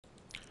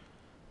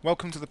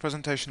Welcome to the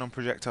presentation on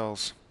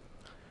projectiles.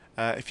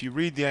 If you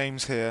read the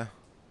aims here,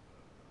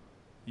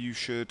 you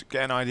should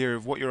get an idea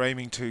of what you're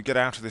aiming to get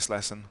out of this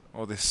lesson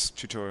or this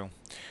tutorial.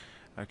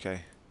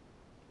 Okay.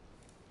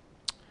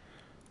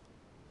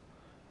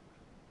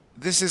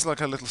 This is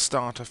like a little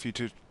starter for you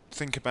to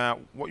think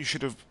about what you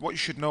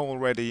should know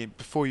already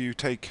before you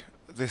take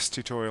this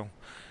tutorial.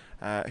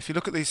 If you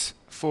look at these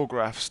four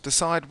graphs,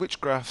 decide which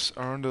graphs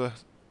are under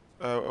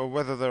or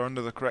whether they're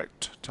under the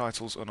correct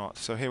titles or not.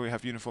 So here we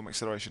have uniform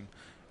acceleration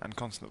and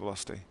constant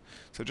velocity.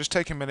 So just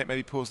take a minute,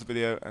 maybe pause the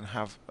video and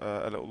have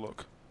a little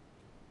look.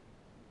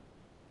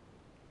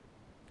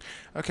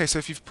 Okay, so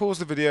if you've paused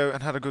the video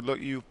and had a good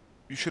look, you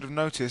should have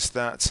noticed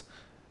that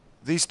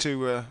these two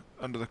were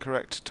under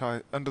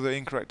the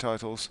incorrect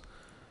titles,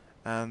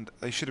 and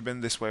they should have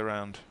been this way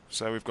around.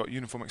 So we've got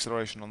uniform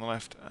acceleration on the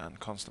left and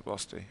constant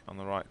velocity on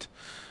the right.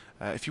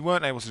 If you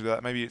weren't able to do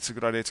that, maybe it's a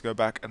good idea to go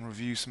back and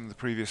review some of the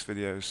previous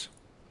videos.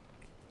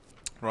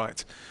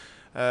 Right.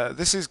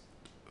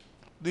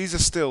 These are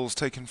stills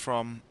taken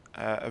from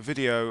a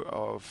video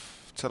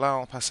of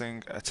Talal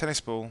passing a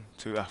tennis ball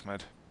to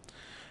Ahmed,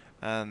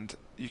 and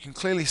you can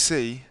clearly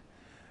see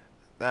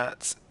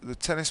that the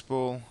tennis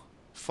ball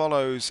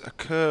follows a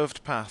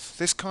curved path.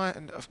 This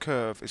kind of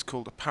curve is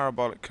called a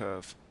parabolic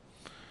curve.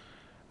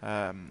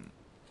 Okay.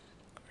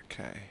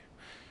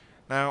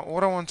 Now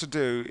what I want to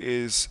do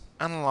is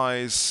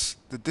analyze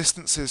the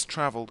distances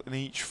travelled in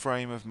each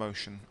frame of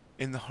motion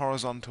in the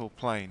horizontal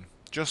plane.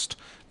 Just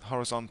the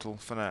horizontal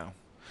for now.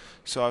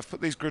 So I've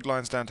put these grid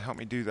lines down to help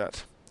me do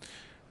that.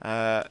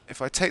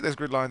 If I take those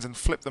grid lines and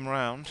flip them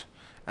around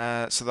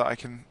so that I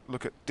can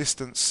look at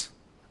distance,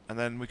 and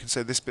then we can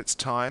say this bit's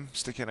time,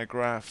 stick in a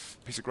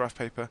piece of graph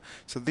paper.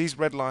 So these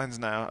red lines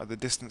now are the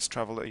distance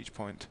travelled at each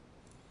point.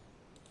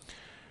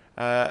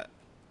 I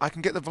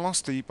can get the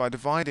velocity by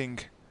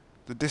dividing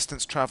the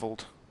distance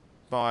travelled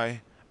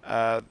by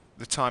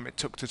the time it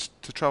took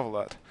to travel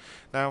that.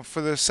 Now,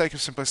 for the sake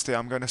of simplicity,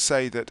 I'm going to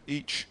say that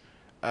each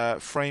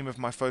frame of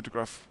my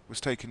photograph was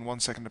taken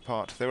 1 second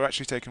apart. They were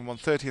actually taken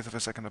 1/30th of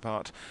a second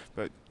apart,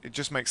 but it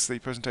just makes the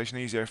presentation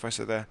easier if I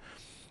say they're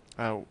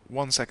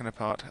 1 second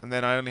apart, and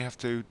then I only have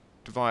to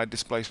divide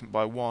displacement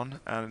by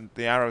 1, and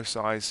the arrow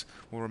size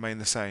will remain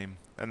the same,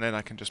 and then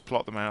I can just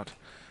plot them out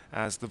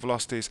as the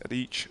velocities at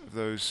each of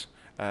those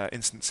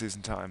instances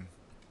in time.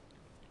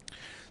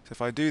 So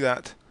if I do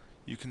that,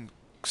 you can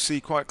see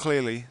quite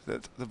clearly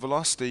that the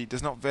velocity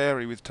does not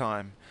vary with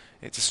time.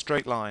 It's a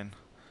straight line.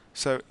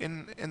 So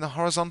in the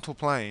horizontal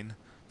plane,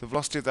 the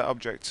velocity of that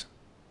object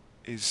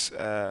is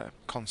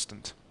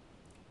constant.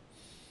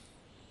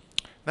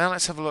 Now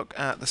let's have a look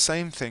at the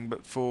same thing,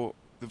 but for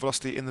the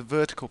velocity in the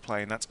vertical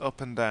plane. That's up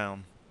and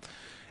down.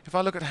 If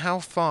I look at how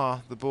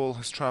far the ball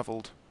has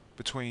travelled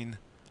between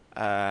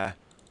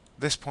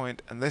this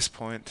point and this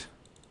point,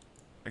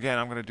 again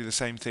I'm going to do the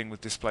same thing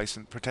with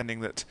displacement,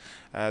 pretending that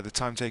the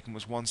time taken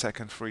was 1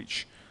 second for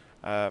each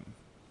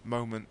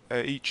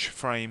each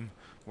frame,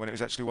 when it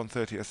was actually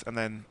 1/30th, and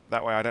then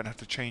that way I don't have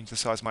to change the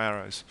size of my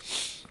arrows.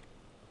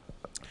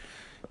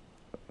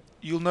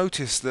 You'll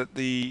notice that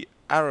the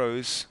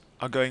arrows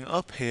are going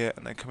up here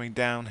and they're coming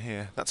down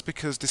here. That's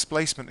because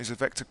displacement is a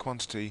vector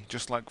quantity,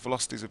 just like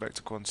velocity is a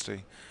vector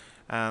quantity.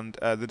 And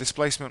the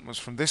displacement was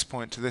from this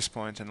point to this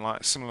point, and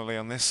like similarly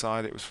on this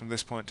side it was from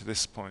this point to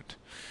this point.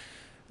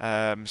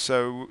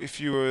 So if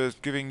you were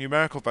giving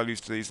numerical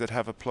values to these, they'd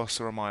have a plus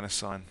or a minus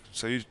sign.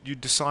 So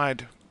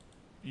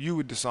you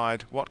would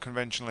decide what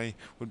conventionally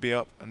would be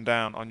up and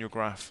down on your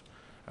graph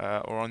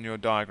or on your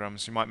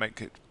diagrams. You might make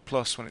it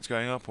plus when it's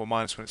going up or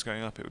minus when it's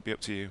going up. It would be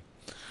up to you.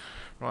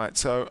 Right,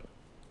 so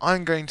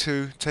I'm going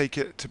to take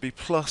it to be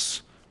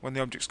plus when the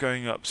object's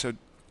going up. So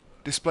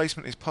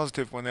displacement is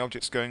positive when the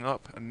object's going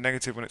up and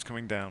negative when it's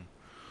coming down.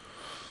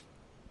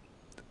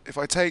 If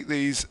I take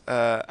these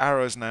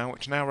arrows now,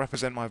 which now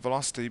represent my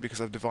velocity because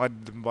I've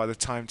divided them by the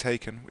time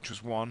taken, which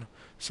was 1,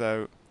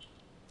 so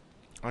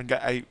I can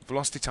get a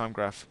velocity time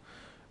graph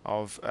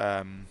of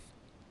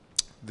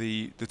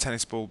the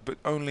tennis ball, but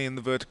only in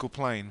the vertical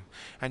plane.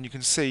 And you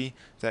can see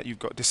that you've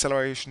got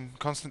deceleration,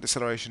 constant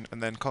deceleration,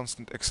 and then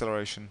constant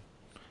acceleration.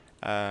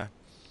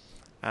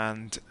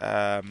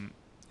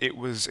 It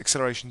was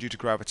acceleration due to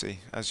gravity,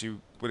 as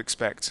you would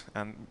expect.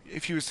 And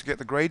if you was to get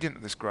the gradient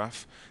of this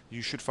graph,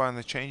 you should find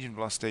the change in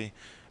velocity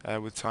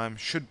with time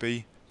should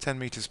be 10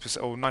 meters per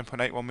or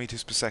 9.81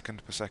 meters per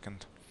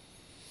second.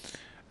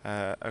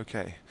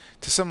 Okay.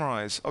 To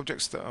summarize,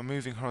 objects that are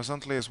moving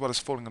horizontally as well as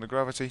falling under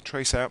gravity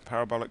trace out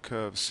parabolic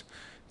curves.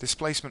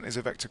 Displacement is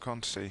a vector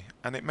quantity,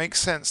 and it makes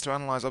sense to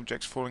analyze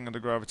objects falling under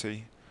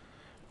gravity.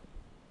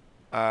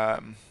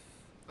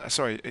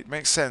 It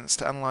makes sense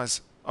to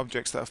analyze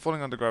objects that are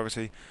falling under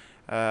gravity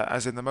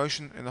as in the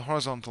motion in the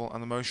horizontal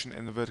and the motion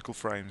in the vertical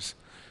frames.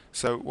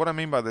 So what I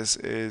mean by this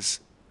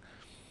is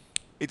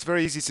it's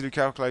very easy to do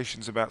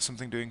calculations about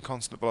something doing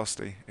constant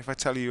velocity. If I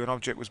tell you an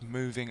object was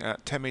moving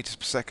at 10 meters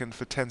per second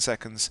for 10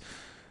 seconds,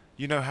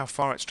 you know how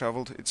far it's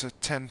travelled. It's a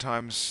 10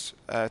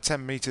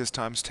 meters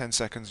times 10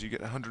 seconds, you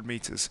get 100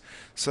 meters.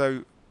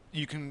 So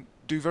you can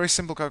do very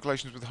simple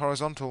calculations with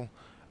horizontal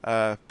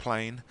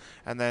plane,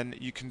 and then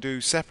you can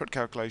do separate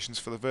calculations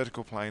for the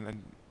vertical plane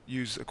and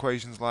use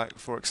equations like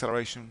for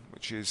acceleration,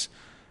 which is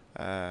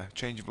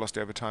change in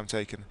velocity over time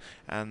taken,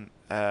 and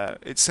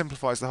it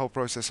simplifies the whole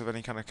process of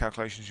any kind of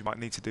calculations you might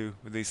need to do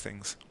with these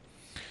things.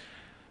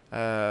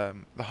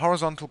 The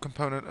horizontal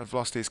component of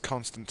velocity is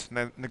constant,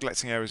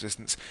 neglecting air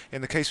resistance.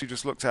 In the case we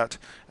just looked at,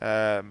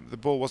 the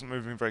ball wasn't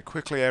moving very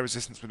quickly, air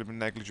resistance would have been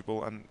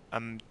negligible,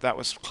 and that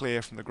was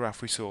clear from the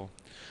graph we saw.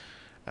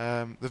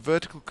 The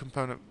vertical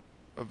component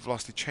of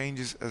velocity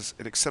changes as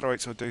it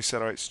accelerates or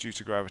decelerates due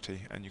to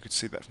gravity, and you could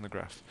see that from the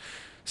graph.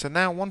 So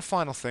now one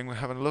final thing, we're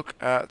having a look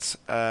at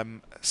a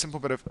simple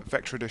bit of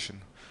vector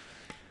addition.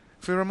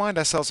 If we remind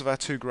ourselves of our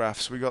two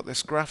graphs, we got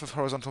this graph of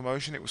horizontal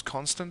motion, it was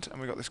constant,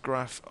 and we got this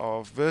graph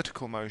of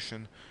vertical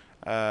motion,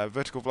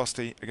 vertical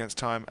velocity against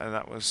time, and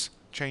that was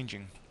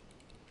changing.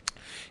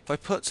 If I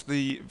put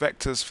the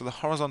vectors for the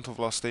horizontal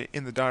velocity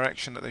in the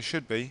direction that they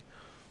should be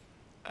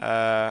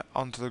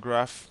onto the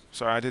graph,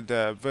 sorry, I did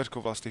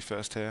vertical velocity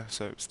first here,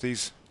 so it's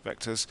these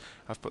vectors,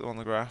 I've put them on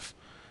the graph,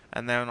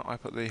 and now I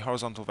put the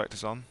horizontal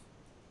vectors on.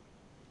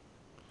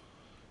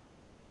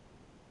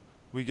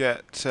 We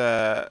get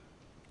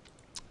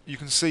you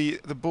can see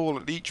the ball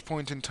at each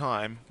point in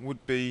time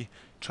would be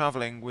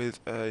travelling with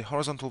a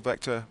horizontal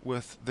vector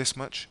worth this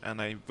much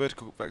and a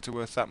vertical vector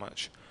worth that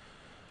much.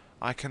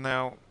 I can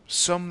now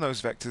sum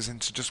those vectors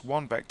into just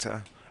one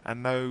vector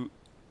and know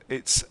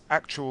its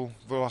actual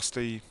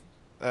velocity,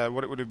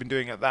 what it would have been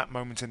doing at that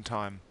moment in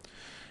time.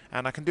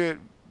 And I can do it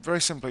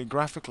very simply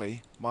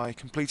graphically by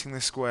completing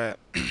this square.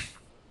 If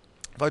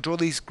I draw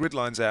these grid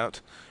lines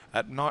out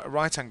at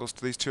right angles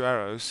to these two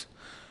arrows,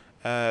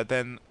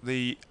 then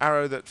the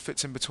arrow that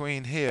fits in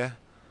between here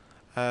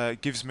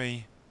gives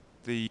me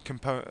the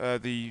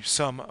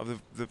sum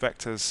of the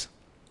vectors.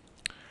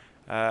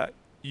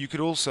 You could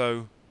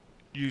also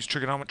use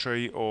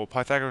trigonometry or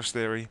Pythagoras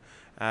theory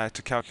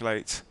to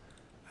calculate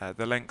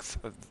the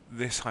length of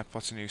this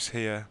hypotenuse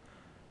here,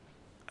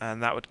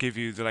 and that would give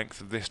you the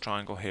length of this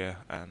triangle here,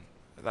 and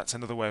that's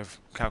another way of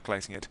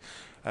calculating it.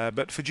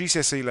 But for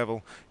GCSE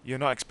level, you're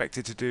not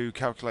expected to do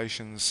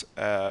calculations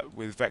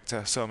with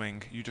vector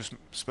summing. You're just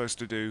supposed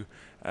to do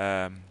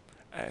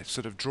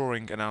sort of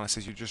drawing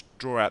analysis. You just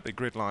draw out the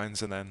grid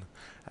lines and then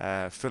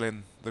fill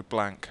in the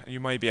blank. You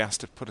may be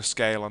asked to put a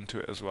scale onto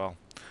it as well.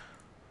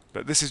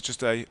 But this is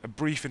just a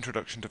brief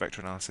introduction to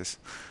vector analysis.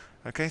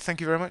 Okay, thank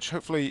you very much.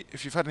 Hopefully,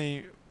 if you've had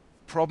any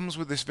problems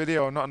with this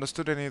video or not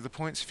understood any of the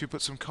points, if you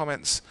put some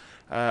comments,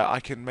 I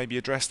can maybe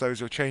address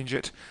those or change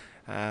it.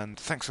 And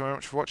thanks very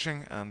much for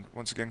watching, and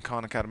once again,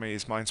 Khan Academy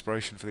is my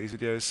inspiration for these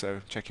videos, so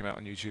check him out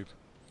on YouTube.